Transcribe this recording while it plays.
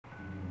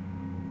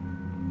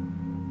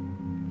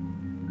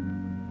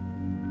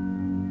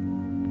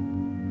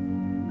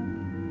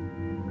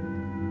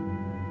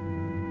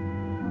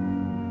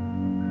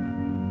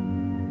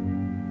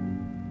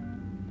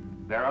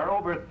there are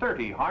over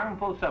 30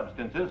 harmful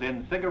substances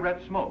in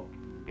cigarette smoke,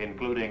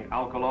 including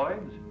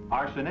alkaloids,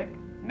 arsenic,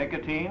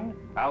 nicotine,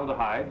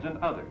 aldehydes, and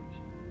others.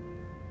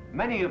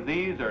 Many of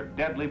these are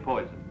deadly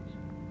poisons.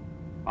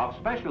 Of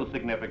special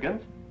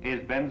significance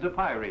is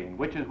benzopyrene,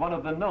 which is one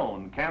of the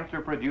known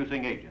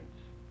cancer-producing agents.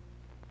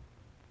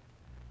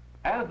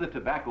 As the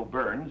tobacco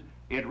burns,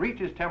 it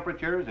reaches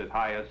temperatures as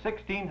high as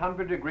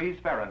 1600 degrees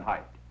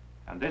Fahrenheit,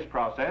 and this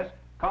process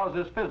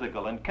causes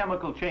physical and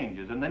chemical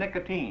changes in the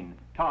nicotine,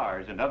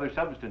 tars, and other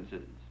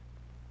substances.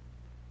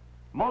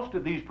 Most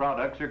of these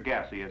products are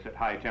gaseous at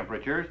high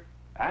temperatures,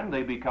 and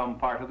they become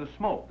part of the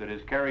smoke that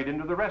is carried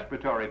into the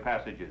respiratory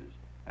passages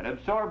and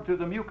absorbed through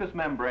the mucous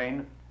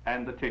membrane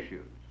and the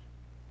tissues.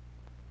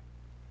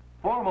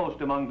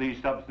 Foremost among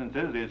these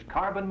substances is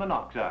carbon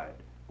monoxide,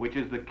 which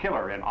is the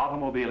killer in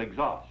automobile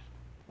exhaust.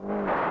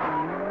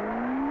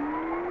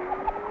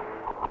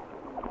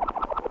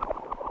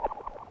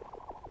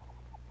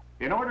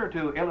 In order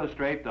to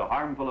illustrate the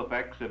harmful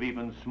effects of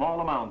even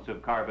small amounts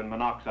of carbon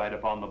monoxide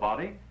upon the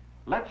body,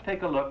 let's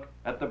take a look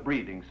at the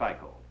breathing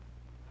cycle.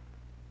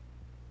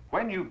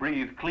 When you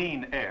breathe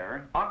clean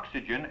air,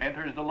 oxygen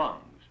enters the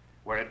lungs,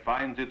 where it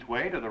finds its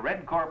way to the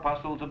red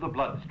corpuscles of the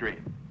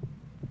bloodstream.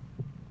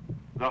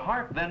 The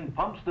heart then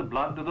pumps the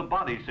blood to the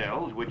body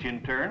cells, which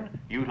in turn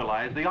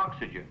utilize the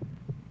oxygen.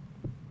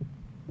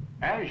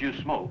 As you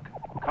smoke,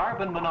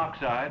 carbon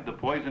monoxide, the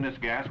poisonous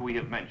gas we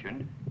have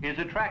mentioned, is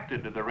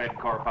attracted to the red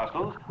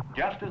corpuscles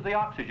just as the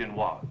oxygen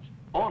was,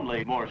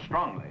 only more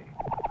strongly.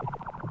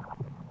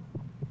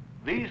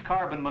 These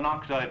carbon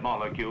monoxide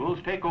molecules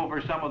take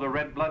over some of the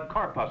red blood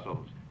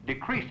corpuscles,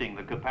 decreasing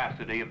the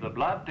capacity of the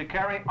blood to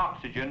carry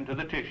oxygen to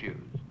the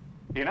tissues.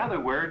 In other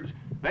words,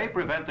 they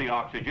prevent the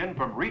oxygen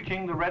from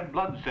reaching the red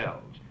blood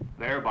cells,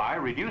 thereby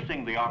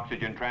reducing the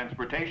oxygen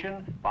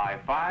transportation by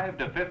 5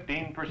 to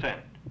 15%.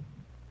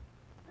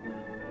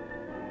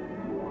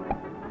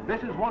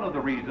 This is one of the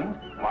reasons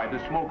why the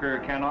smoker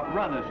cannot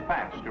run as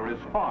fast or as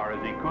far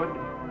as he could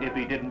if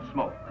he didn't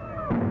smoke.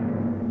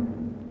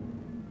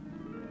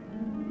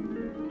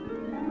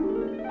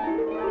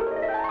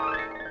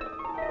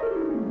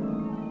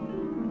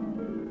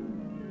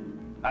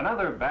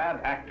 Another bad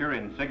actor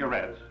in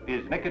cigarettes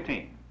is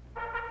nicotine.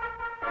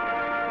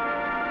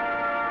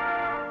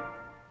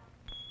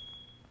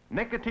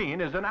 Nicotine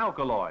is an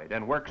alkaloid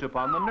and works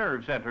upon the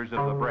nerve centers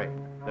of the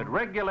brain that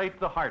regulate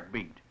the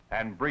heartbeat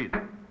and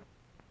breathing.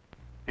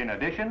 In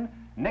addition,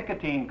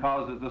 nicotine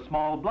causes the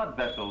small blood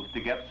vessels to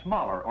get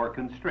smaller or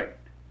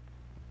constrict.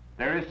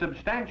 There is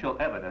substantial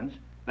evidence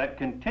that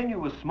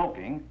continuous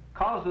smoking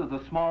causes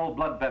the small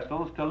blood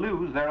vessels to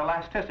lose their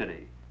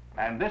elasticity,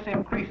 and this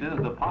increases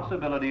the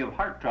possibility of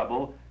heart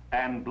trouble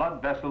and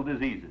blood vessel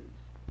diseases.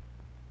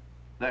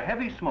 The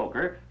heavy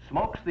smoker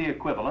smokes the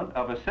equivalent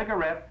of a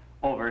cigarette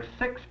over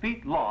 6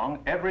 feet long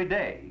every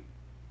day,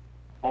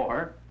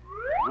 or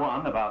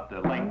one about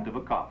the length of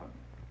a coffin.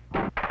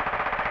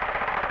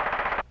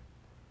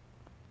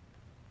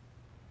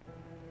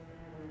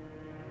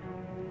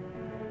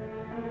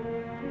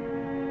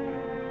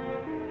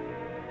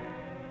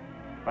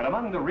 But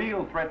among the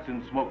real threats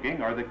in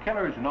smoking are the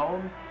killers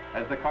known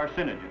as the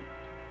carcinogens,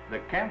 the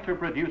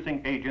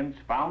cancer-producing agents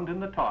found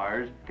in the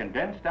tars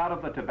condensed out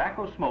of the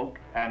tobacco smoke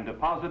and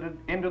deposited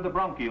into the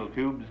bronchial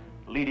tubes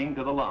leading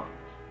to the lungs.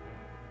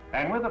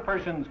 And with a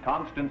person's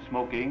constant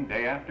smoking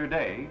day after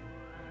day,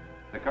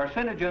 the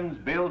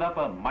carcinogens build up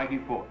a mighty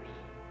force.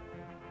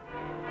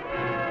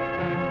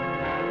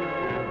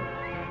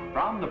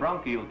 From the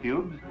bronchial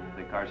tubes,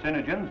 the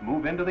carcinogens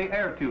move into the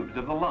air tubes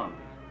of the lungs,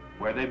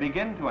 where they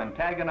begin to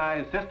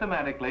antagonize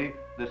systematically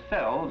the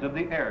cells of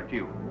the air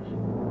tubes.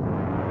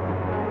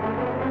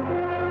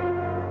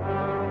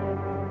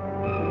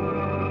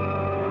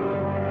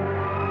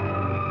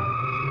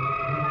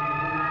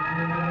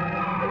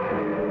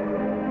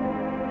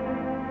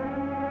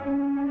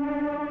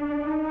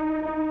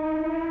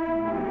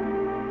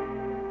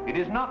 It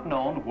is not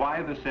known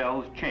why the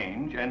cells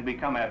change and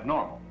become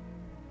abnormal,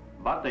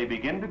 but they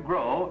begin to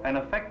grow and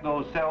affect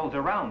those cells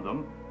around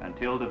them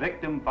until the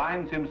victim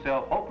finds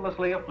himself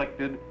hopelessly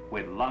afflicted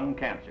with lung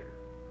cancer.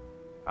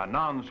 A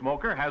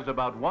non-smoker has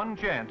about 1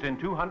 chance in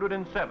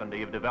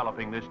 270 of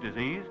developing this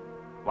disease,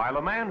 while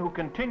a man who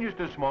continues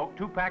to smoke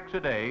 2 packs a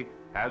day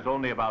has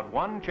only about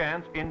 1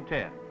 chance in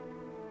 10.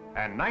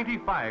 And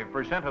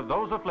 95% of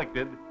those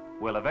afflicted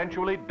will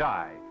eventually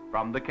die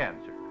from the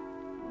cancer.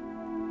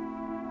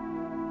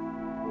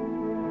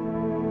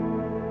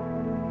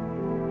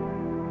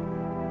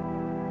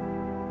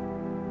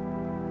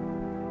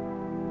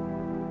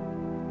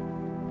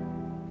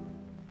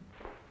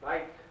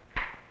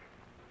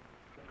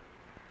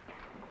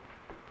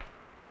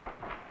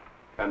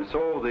 And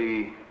so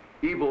the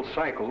evil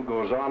cycle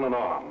goes on and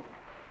on.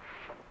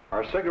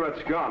 Our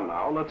cigarette's gone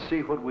now. Let's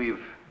see what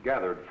we've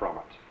gathered from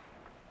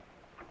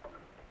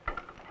it.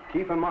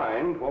 Keep in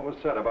mind what was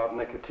said about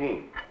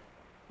nicotine.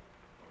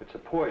 It's a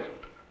poison,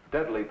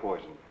 deadly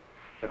poison.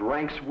 It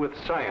ranks with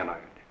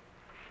cyanide.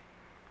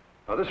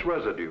 Now this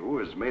residue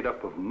is made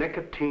up of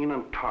nicotine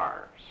and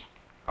tars,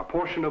 a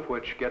portion of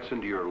which gets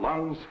into your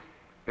lungs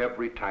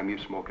every time you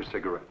smoke a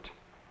cigarette.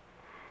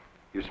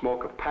 You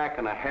smoke a pack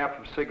and a half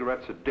of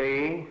cigarettes a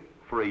day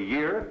for a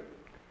year,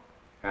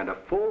 and a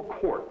full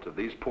quart of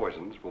these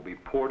poisons will be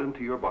poured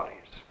into your bodies.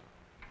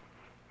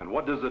 And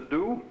what does it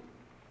do?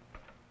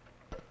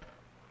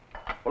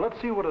 Well,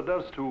 let's see what it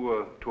does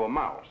to a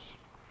mouse.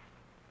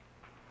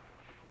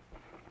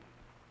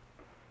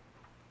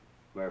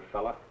 There,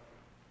 fella.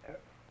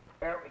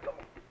 There we go.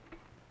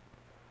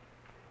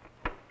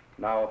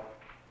 Now,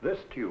 this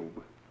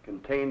tube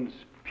contains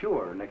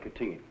pure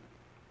nicotine.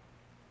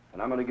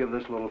 And I'm going to give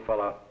this little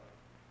fella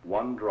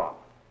 1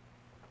 drop.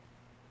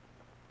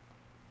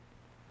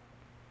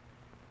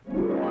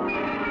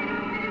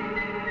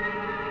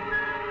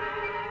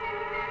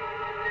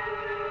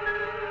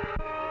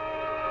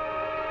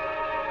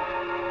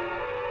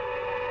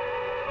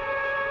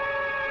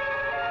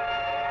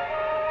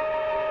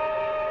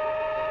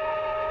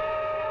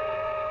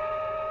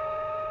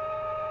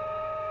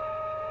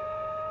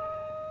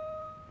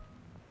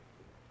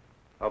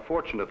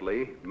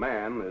 Fortunately,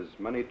 man is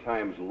many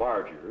times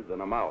larger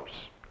than a mouse,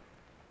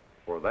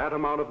 for that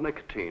amount of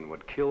nicotine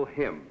would kill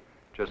him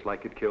just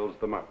like it kills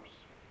the mouse.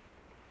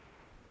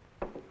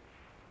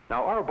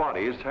 Now, our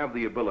bodies have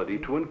the ability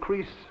to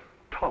increase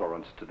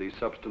tolerance to these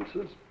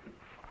substances,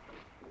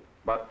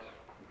 but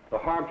the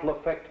harmful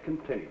effect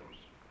continues.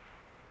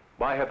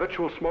 By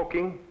habitual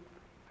smoking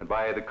and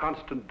by the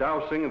constant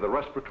dousing of the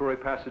respiratory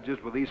passages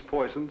with these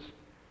poisons,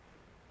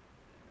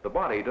 the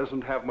body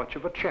doesn't have much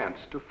of a chance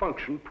to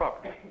function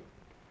properly.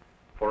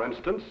 For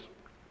instance,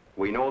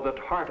 we know that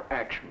heart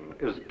action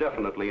is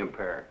definitely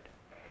impaired,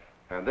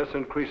 and this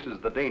increases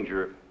the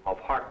danger of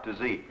heart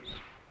disease.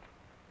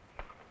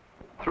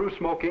 Through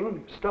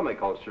smoking, stomach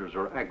ulcers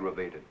are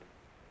aggravated,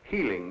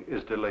 healing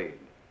is delayed,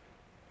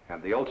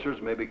 and the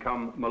ulcers may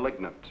become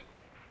malignant.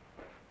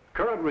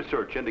 Current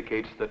research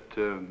indicates that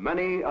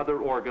many other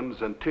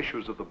organs and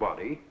tissues of the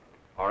body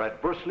are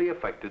adversely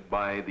affected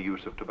by the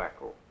use of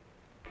tobacco.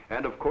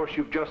 And of course,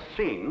 you've just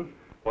seen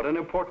what an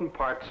important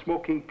part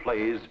smoking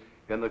plays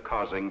in the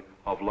causing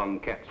of lung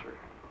cancer.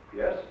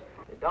 Yes?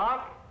 Hey,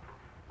 Doc,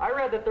 I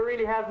read that there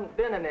really hasn't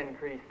been an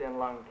increase in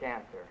lung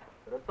cancer,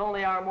 but it's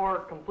only our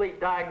more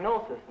complete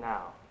diagnosis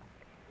now.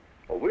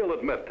 Well, we'll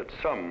admit that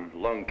some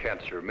lung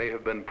cancer may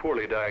have been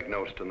poorly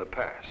diagnosed in the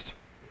past.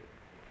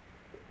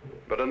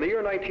 But in the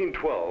year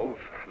 1912,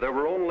 there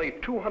were only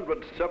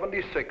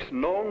 276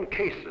 known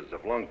cases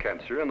of lung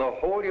cancer in the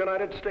whole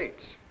United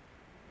States.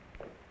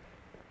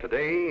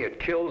 Today,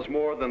 it kills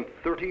more than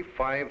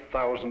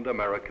 35,000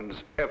 Americans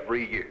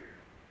every year.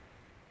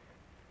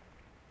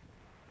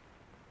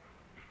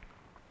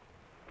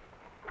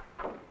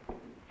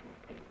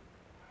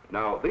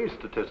 Now, these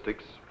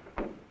statistics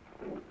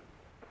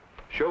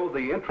show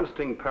the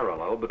interesting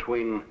parallel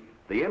between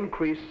the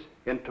increase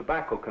in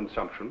tobacco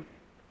consumption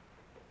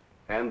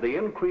and the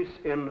increase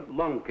in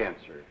lung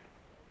cancer.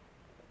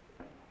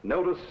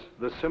 Notice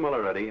the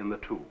similarity in the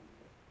two.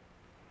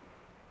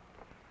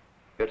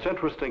 It's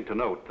interesting to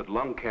note that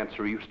lung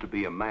cancer used to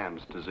be a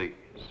man's disease.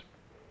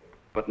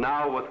 But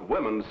now, with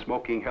women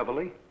smoking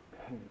heavily,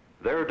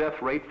 their death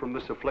rate from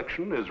this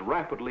affliction is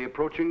rapidly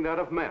approaching that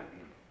of men.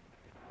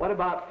 What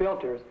about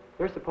filters?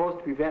 They're supposed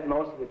to prevent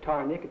most of the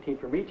tar and nicotine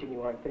from reaching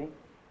you, aren't they?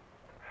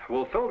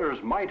 Well, filters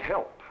might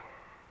help,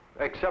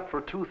 except for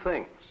 2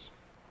 things.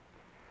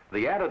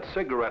 The added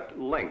cigarette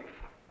length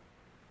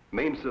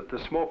means that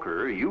the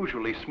smoker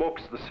usually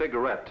smokes the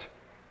cigarette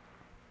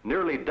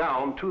nearly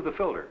down to the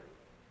filter.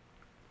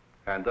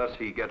 And thus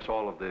he gets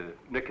all of the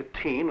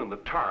nicotine and the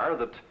tar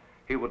that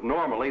he would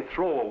normally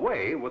throw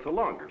away with a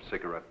longer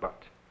cigarette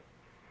butt.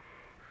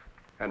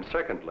 And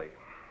secondly,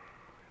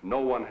 no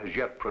one has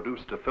yet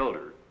produced a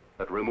filter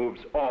that removes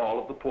all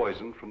of the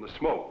poison from the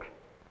smoke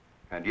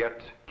and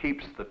yet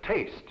keeps the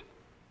taste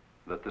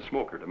that the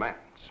smoker demands.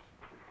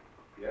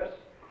 Yes?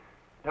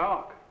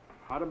 Doc,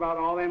 what about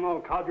all them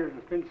old codgers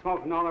that's been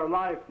smoking all their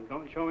life and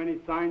don't show any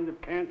signs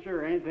of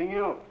cancer or anything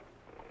else?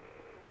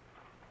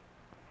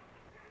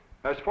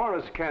 As far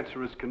as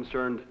cancer is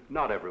concerned,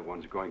 not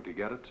everyone's going to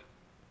get it.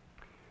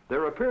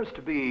 There appears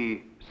to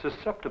be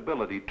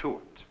susceptibility to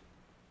it,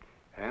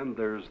 and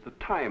there's the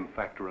time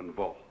factor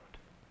involved.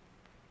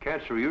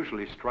 Cancer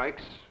usually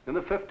strikes in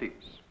the 50s.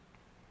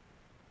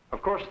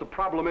 Of course, the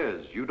problem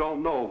is you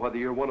don't know whether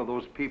you're one of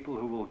those people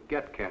who will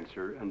get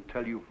cancer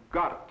until you've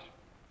got it,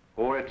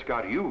 or it's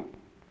got you,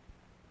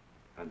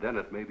 and then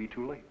it may be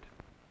too late.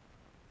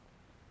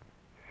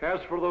 As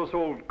for those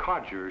old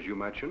codgers you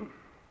mentioned,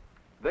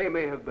 they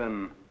may have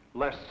been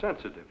less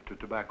sensitive to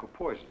tobacco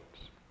poisons.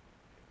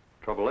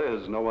 Trouble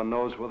is, no one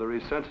knows whether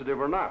he's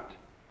sensitive or not.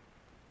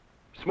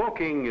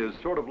 Smoking is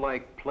sort of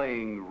like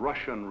playing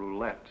Russian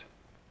roulette.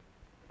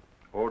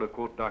 Or to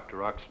quote Dr.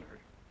 Oxner,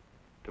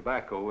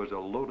 tobacco is a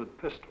loaded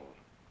pistol,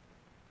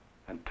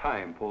 and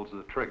time pulls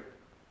the trigger.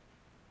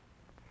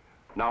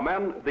 Now,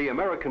 men, the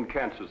American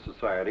Cancer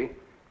Society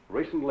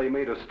recently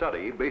made a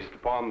study based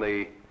upon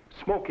the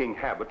smoking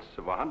habits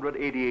of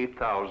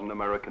 188,000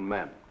 American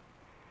men,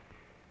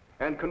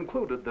 and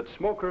concluded that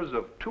smokers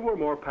of 2 or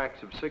more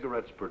packs of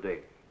cigarettes per day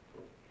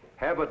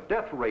have a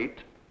death rate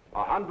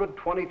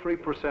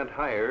 123%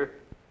 higher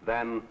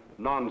than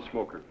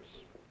non-smokers.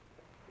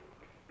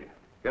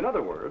 In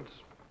other words,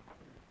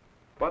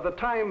 by the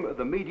time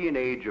the median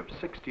age of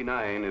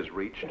 69 is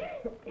reached,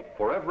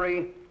 for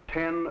every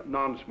 10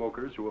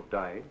 non-smokers who have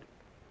died,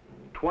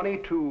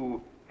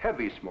 22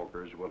 heavy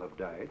smokers will have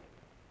died,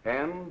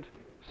 and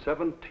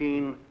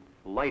 17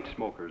 light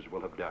smokers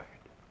will have died.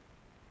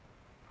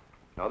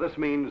 Now this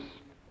means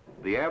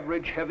the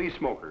average heavy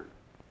smoker,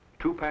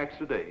 2 packs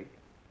a day,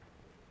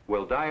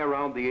 will die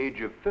around the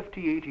age of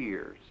 58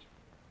 years,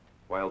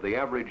 while the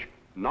average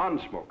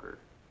non-smoker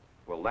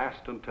will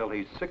last until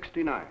he's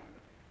 69.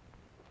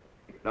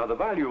 Now the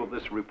value of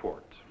this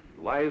report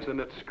lies in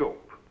its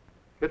scope,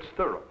 its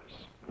thoroughness,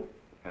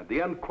 and the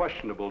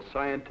unquestionable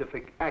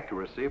scientific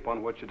accuracy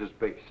upon which it is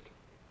based.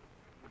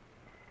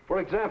 For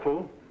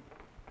example,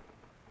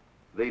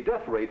 the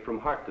death rate from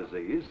heart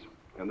disease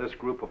in this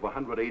group of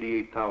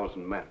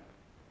 188,000 men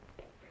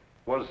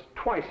was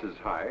twice as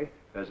high,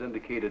 as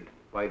indicated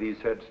by these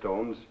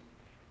headstones,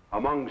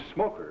 among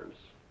smokers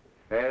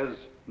as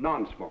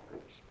non-smokers.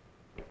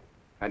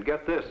 And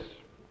get this,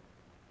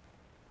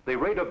 the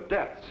rate of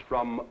deaths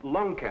from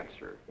lung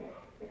cancer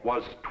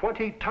was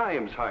 20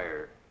 times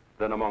higher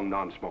than among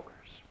non-smokers.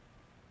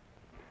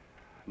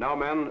 Now,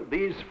 men,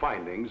 these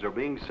findings are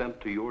being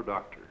sent to your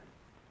doctor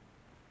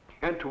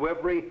and to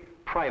every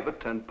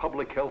private and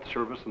public health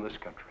service in this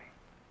country.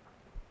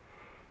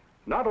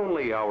 Not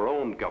only our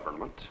own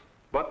government,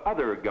 but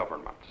other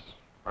governments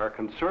are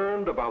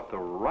concerned about the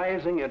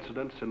rising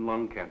incidence in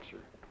lung cancer.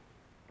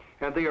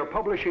 And they are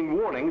publishing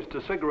warnings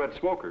to cigarette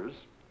smokers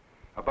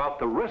about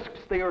the risks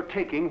they are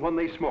taking when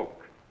they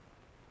smoke.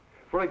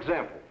 For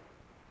example,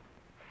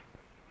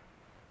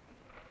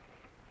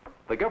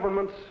 the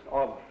governments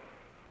of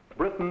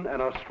Britain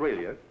and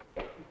Australia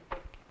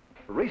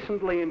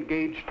recently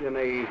engaged in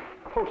a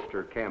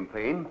poster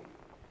campaign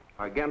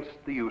against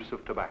the use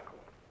of tobacco.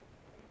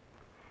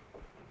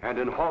 And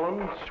in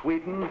Holland,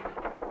 Sweden,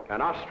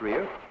 and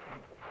Austria,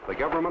 the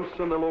governments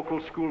and the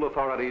local school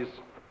authorities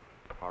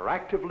are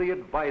actively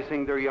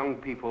advising their young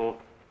people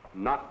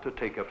not to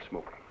take up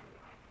smoking.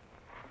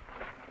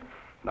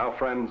 Now,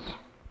 friends,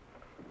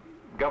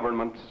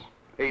 governments,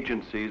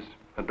 agencies,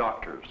 and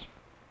doctors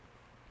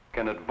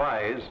can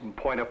advise and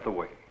point up the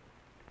way.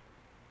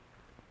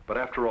 But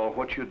after all,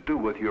 what you do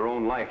with your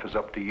own life is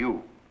up to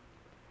you.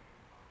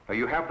 Now,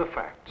 you have the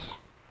facts.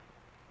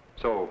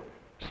 So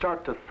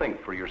start to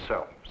think for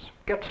yourselves.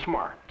 Get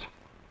smart.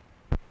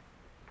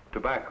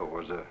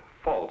 Tobacco is a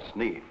false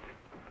need.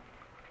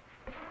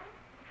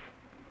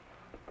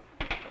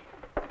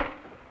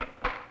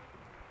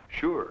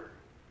 Sure,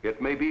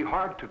 it may be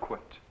hard to quit,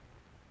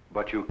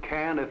 but you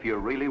can if you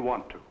really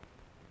want to.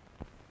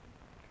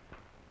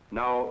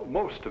 Now,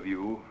 most of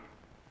you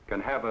can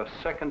have a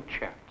second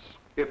chance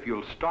if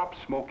you'll stop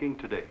smoking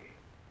today.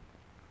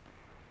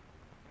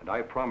 And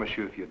I promise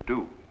you, if you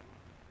do,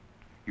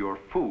 your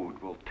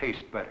food will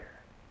taste better.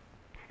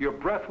 Your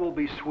breath will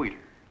be sweeter.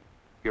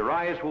 Your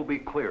eyes will be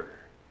clearer.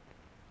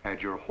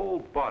 And your whole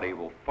body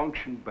will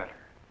function better.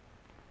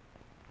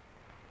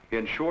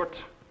 In short,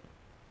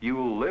 you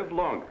will live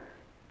longer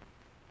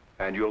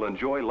and you'll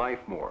enjoy life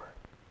more.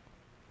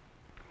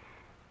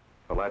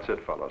 Well, that's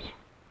it, fellas.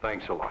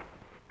 Thanks a lot.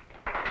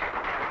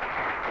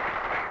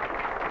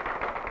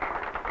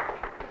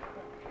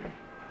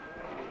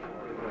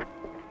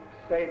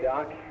 Say,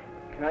 Doc,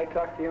 can I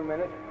talk to you a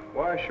minute?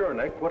 Why, sure,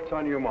 Nick. What's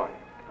on your mind?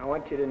 I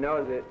want you to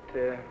know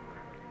that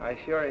I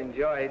sure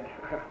enjoyed,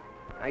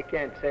 I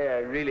can't say I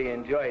really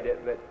enjoyed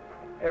it, but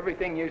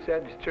everything you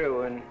said is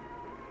true, and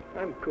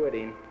I'm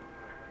quitting.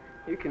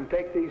 You can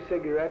take these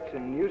cigarettes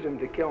and use them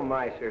to kill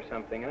mice or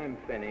something. I'm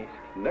finished.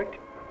 Nick,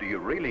 do you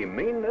really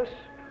mean this?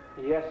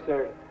 Yes,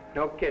 sir.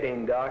 No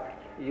kidding, Doc.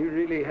 You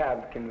really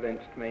have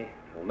convinced me.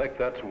 Well, Nick,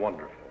 that's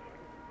wonderful.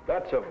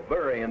 That's a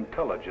very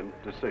intelligent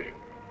decision.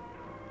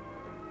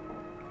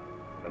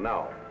 And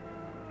now,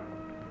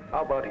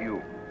 how about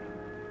you?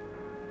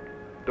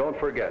 Don't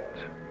forget,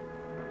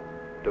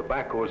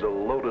 tobacco is a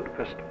loaded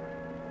pistol,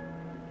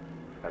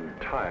 and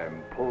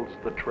time pulls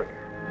the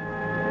trigger.